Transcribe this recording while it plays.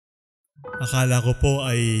Akala ko po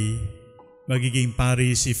ay magiging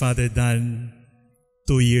Parish si Father Dan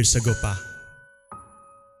 2 years ago pa.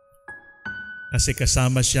 Kasi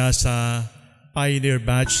kasama siya sa pioneer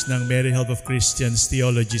batch ng Mary Help of Christians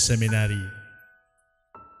Theology Seminary.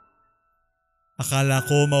 Akala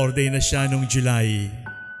ko ma-ordain na siya noong July.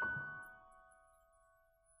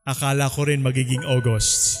 Akala ko rin magiging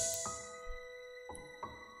August.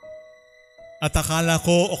 At akala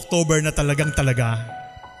ko October na talaga.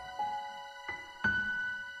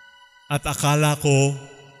 At akala ko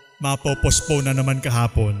mapopospone na naman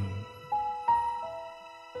kahapon.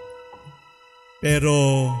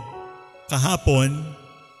 Pero kahapon,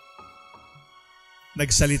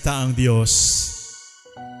 nagsalita ang Diyos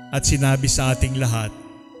at sinabi sa ating lahat,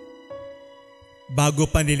 bago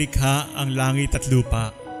pa nilikha ang langit at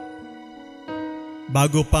lupa,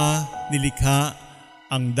 bago pa nilikha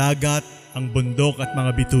ang dagat, ang bundok at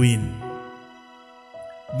mga bituin,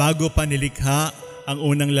 bago pa nilikha ang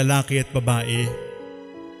unang lalaki at babae,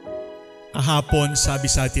 kahapon sabi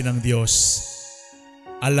sa atin ng Diyos,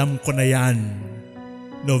 alam ko na yan,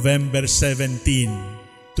 November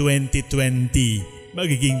 17, 2020,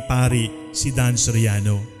 magiging pari si Dan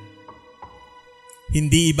Soriano.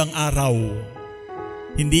 Hindi ibang araw,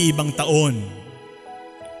 hindi ibang taon,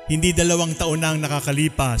 hindi 2 taon na ang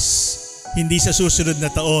nakakalipas, hindi sa susunod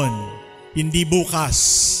na taon, hindi bukas,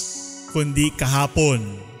 kundi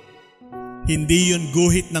kahapon. Hindi yun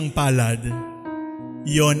guhit ng palad,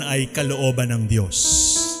 yon ay kalooban ng Diyos.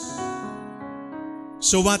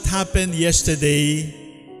 So what happened yesterday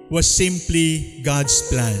was simply God's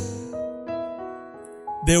plan.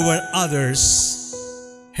 There were others,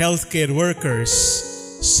 healthcare workers,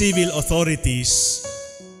 civil authorities,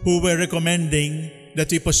 who were recommending that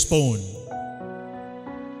we postpone.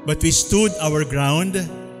 But we stood our ground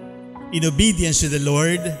in obedience to the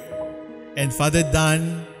Lord, and Father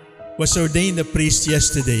Dan was ordained a priest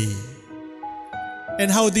yesterday. And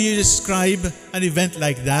how do you describe an event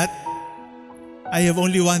like that? I have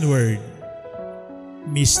only one word: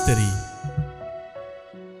 mystery.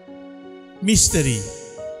 Mystery.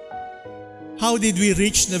 How did we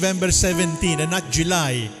reach November 17 and not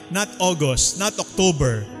July, not August, not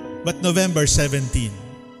October, but November 17?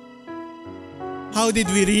 How did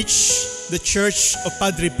we reach the Church of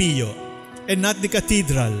Padre Pio and not the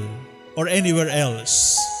cathedral or anywhere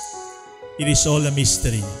else? It is all a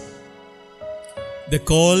mystery. The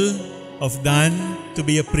call of Dan to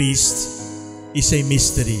be a priest is a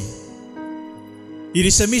mystery. It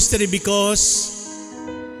is a mystery because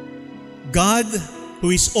God, who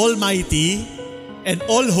is almighty and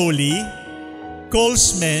all holy,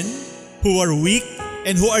 calls men who are weak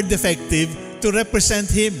and who are defective to represent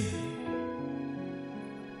Him.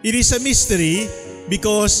 It is a mystery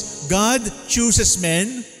because God chooses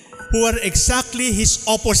men who are exactly His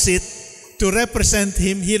opposite to represent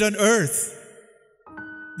Him here on earth.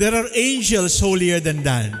 There are angels holier than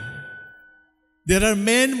Dan. There are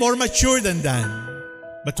men more mature than Dan.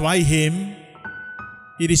 But why him?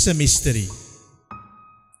 It is a mystery.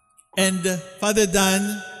 And Father Dan,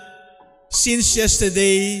 since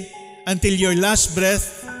yesterday until your last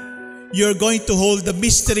breath, you're going to hold the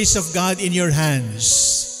mysteries of God in your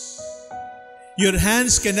hands. Your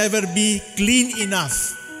hands can never be clean enough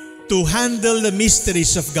to handle the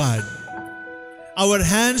mysteries of God. Our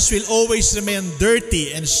hands will always remain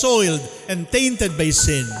dirty and soiled and tainted by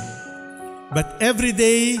sin. But every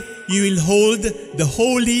day, you will hold the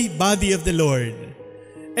holy body of the Lord.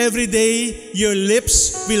 Every day, your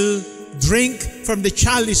lips will drink from the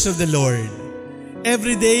chalice of the Lord.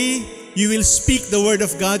 Every day, you will speak the word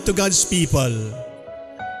of God to God's people.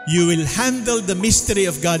 You will handle the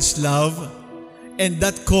mystery of God's love, and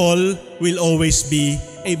that call will always be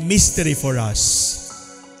a mystery for us.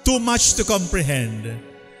 Too much to comprehend.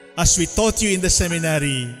 As we taught you in the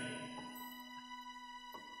seminary,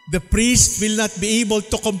 the priest will not be able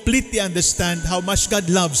to completely understand how much God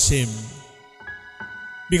loves him.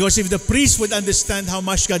 Because if the priest would understand how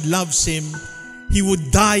much God loves him, he would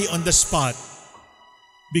die on the spot.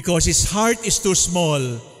 Because his heart is too small,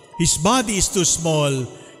 his body is too small,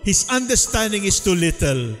 his understanding is too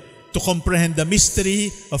little to comprehend the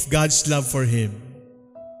mystery of God's love for him.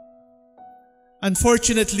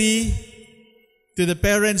 Unfortunately, to the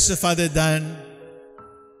parents of Father Dan,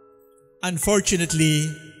 unfortunately,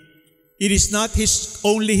 it is not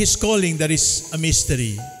only his calling that is a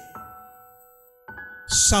mystery.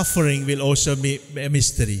 Suffering will also be a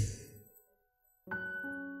mystery.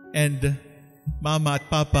 And Mama at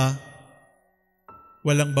Papa,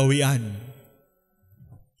 walang bawian.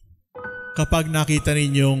 Kapag nakita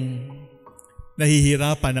ninyong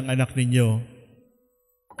nahihirapan ang anak ninyo,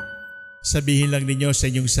 sabihin lang ninyo sa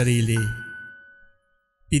inyong sarili,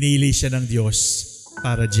 pinili siya ng Diyos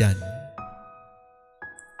para dyan.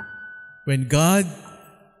 When God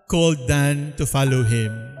called Dan to follow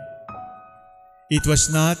Him, it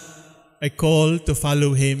was not a call to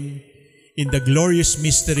follow Him in the glorious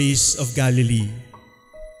mysteries of Galilee.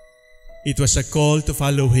 It was a call to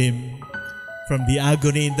follow Him from the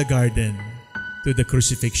agony in the garden to the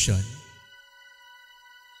crucifixion.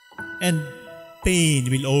 And pain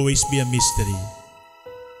will always be a mystery.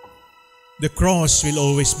 The cross will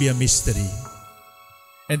always be a mystery.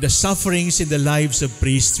 And the sufferings in the lives of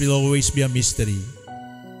priests will always be a mystery.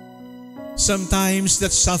 Sometimes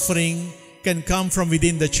that suffering can come from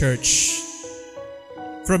within the church,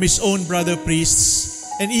 from his own brother priests,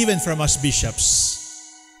 and even from us bishops.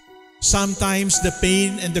 Sometimes the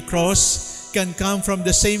pain and the cross can come from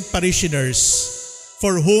the same parishioners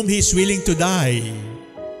for whom he is willing to die.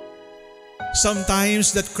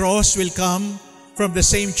 Sometimes that cross will come from the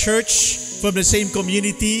same church, from the same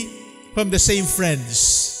community, from the same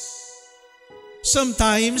friends.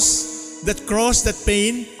 Sometimes that cross, that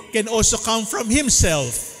pain, can also come from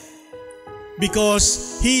himself,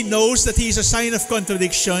 because he knows that he is a sign of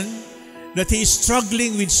contradiction, that he is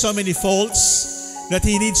struggling with so many faults, that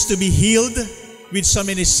he needs to be healed with so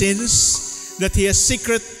many sins, that he has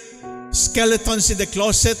secret skeletons in the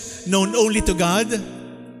closet known only to God,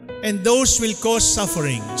 and those will cause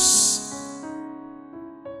sufferings.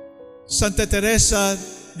 Santa Teresa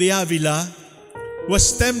de Avila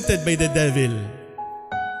was tempted by the devil,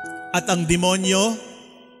 at ang demonyo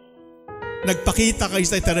nagpakita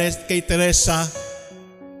kay Teresa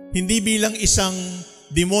hindi bilang isang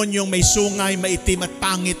demonyong may sungay, maitim at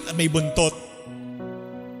pangit at may buntot.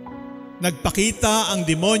 Nagpakita ang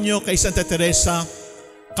demonyo kay Santa Teresa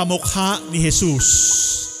kamukha ni Jesus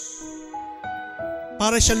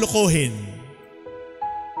para siya lukohin.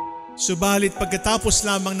 Subalit pagkatapos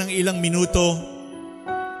lamang ng ilang minuto,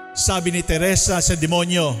 sabi ni Teresa sa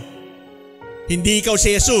demonyo, "Hindi ikaw si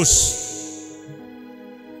Jesus."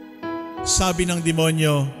 Sabi ng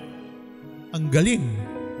demonyo, "Ang galing.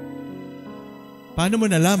 Paano mo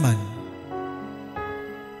nalaman?"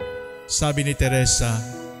 Sabi ni Teresa,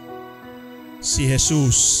 "Si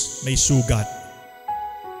Jesus may sugat.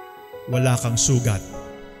 Wala kang sugat.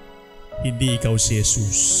 Hindi ikaw si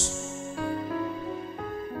Jesus."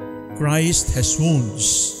 Christ has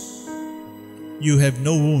wounds. You have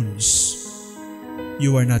no wounds.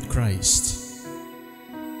 You are not Christ.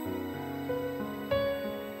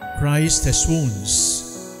 Christ has wounds,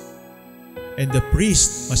 and the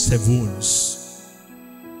priest must have wounds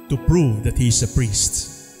to prove that he is a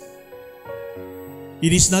priest.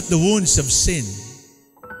 It is not the wounds of sin,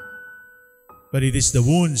 but it is the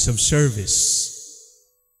wounds of service.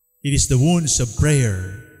 It is the wounds of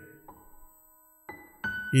prayer.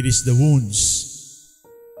 It is the wounds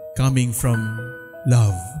coming from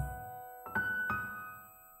love.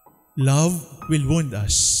 Love will wound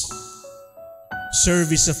us.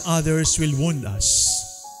 Service of others will wound us.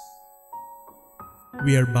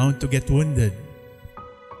 We are bound to get wounded.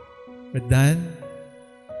 But then,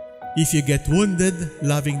 if you get wounded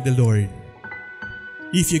loving the Lord,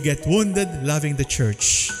 if you get wounded loving the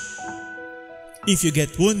church, if you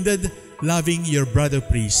get wounded loving your brother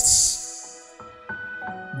priests,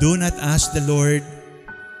 do not ask the Lord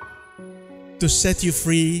to set you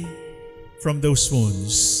free from those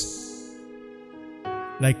wounds.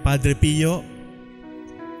 Like Padre Pio,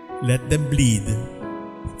 let them bleed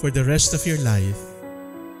for the rest of your life.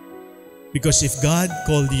 Because if God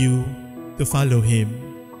called you to follow Him,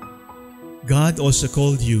 God also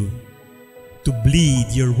called you to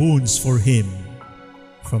bleed your wounds for Him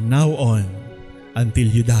from now on until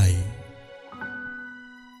you die.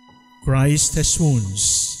 Christ has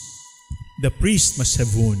wounds. The priest must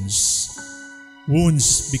have wounds.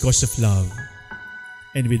 Wounds because of love.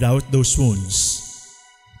 And without those wounds,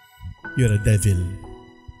 you're a devil.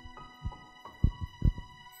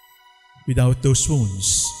 Without those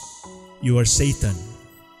wounds, you are Satan.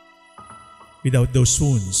 Without those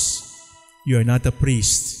wounds, you are not a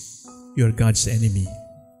priest. You are God's enemy.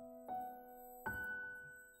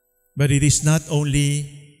 But it is not only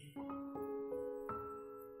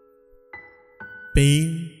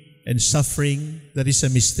pain and suffering that is a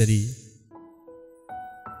mystery.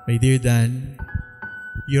 My dear Dan,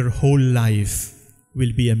 your whole life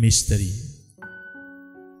will be a mystery.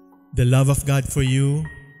 The love of God for you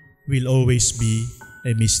will always be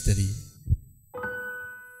a mystery.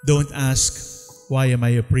 Don't ask, "Why am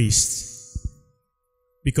I a priest?"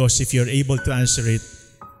 Because if you're able to answer it,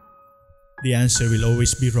 the answer will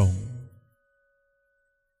always be wrong.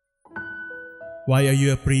 Why are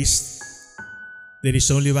you a priest? There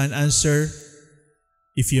is only one answer,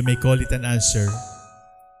 if you may call it an answer,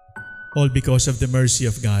 all because of the mercy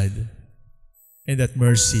of God, and that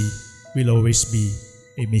mercy will always be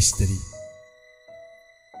a mystery.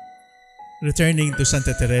 Returning to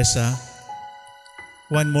Santa Teresa,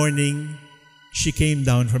 one morning she came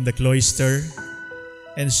down from the cloister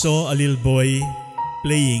and saw a little boy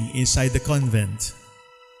playing inside the convent.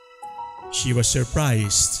 She was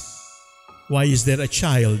surprised. Why is there a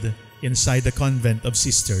child inside the convent of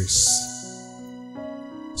sisters?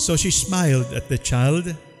 So she smiled at the child,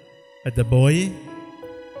 at the boy,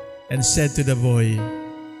 and said to the boy,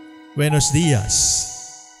 "Buenos dias.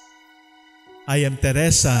 I am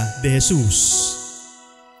Teresa de Jesus.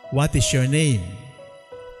 What is your name?"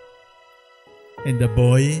 And the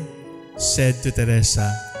boy said to Teresa,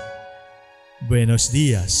 "Buenos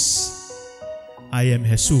dias. I am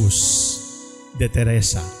Jesus de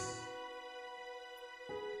Teresa."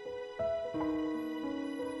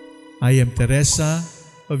 I am Teresa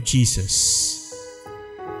of Jesus,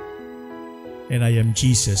 and I am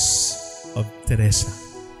Jesus of Teresa.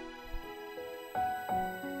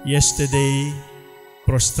 Yesterday,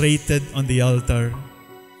 prostrated on the altar,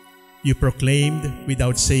 you proclaimed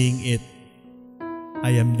without saying it,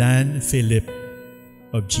 "I am Dan Philip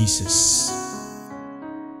of Jesus."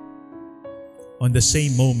 On the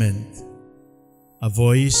same moment, a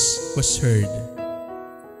voice was heard,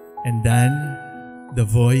 and then the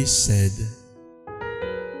voice said,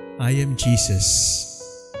 "I am Jesus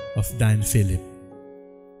of Dan Philip."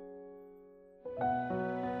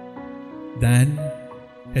 Dan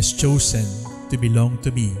has chosen to belong to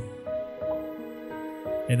me,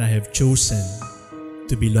 and I have chosen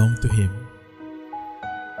to belong to him.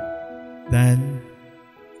 Then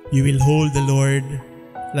you will hold the Lord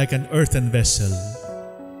like an earthen vessel.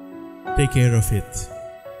 Take care of it.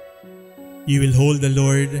 You will hold the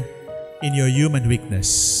Lord in your human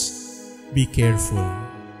weakness. Be careful.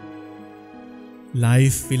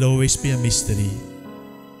 Life will always be a mystery,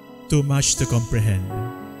 too much to comprehend.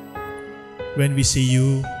 When we see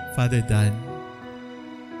you, Father Dan,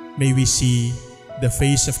 may we see the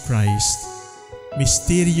face of Christ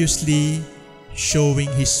mysteriously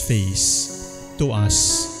showing His face to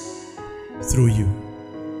us through you.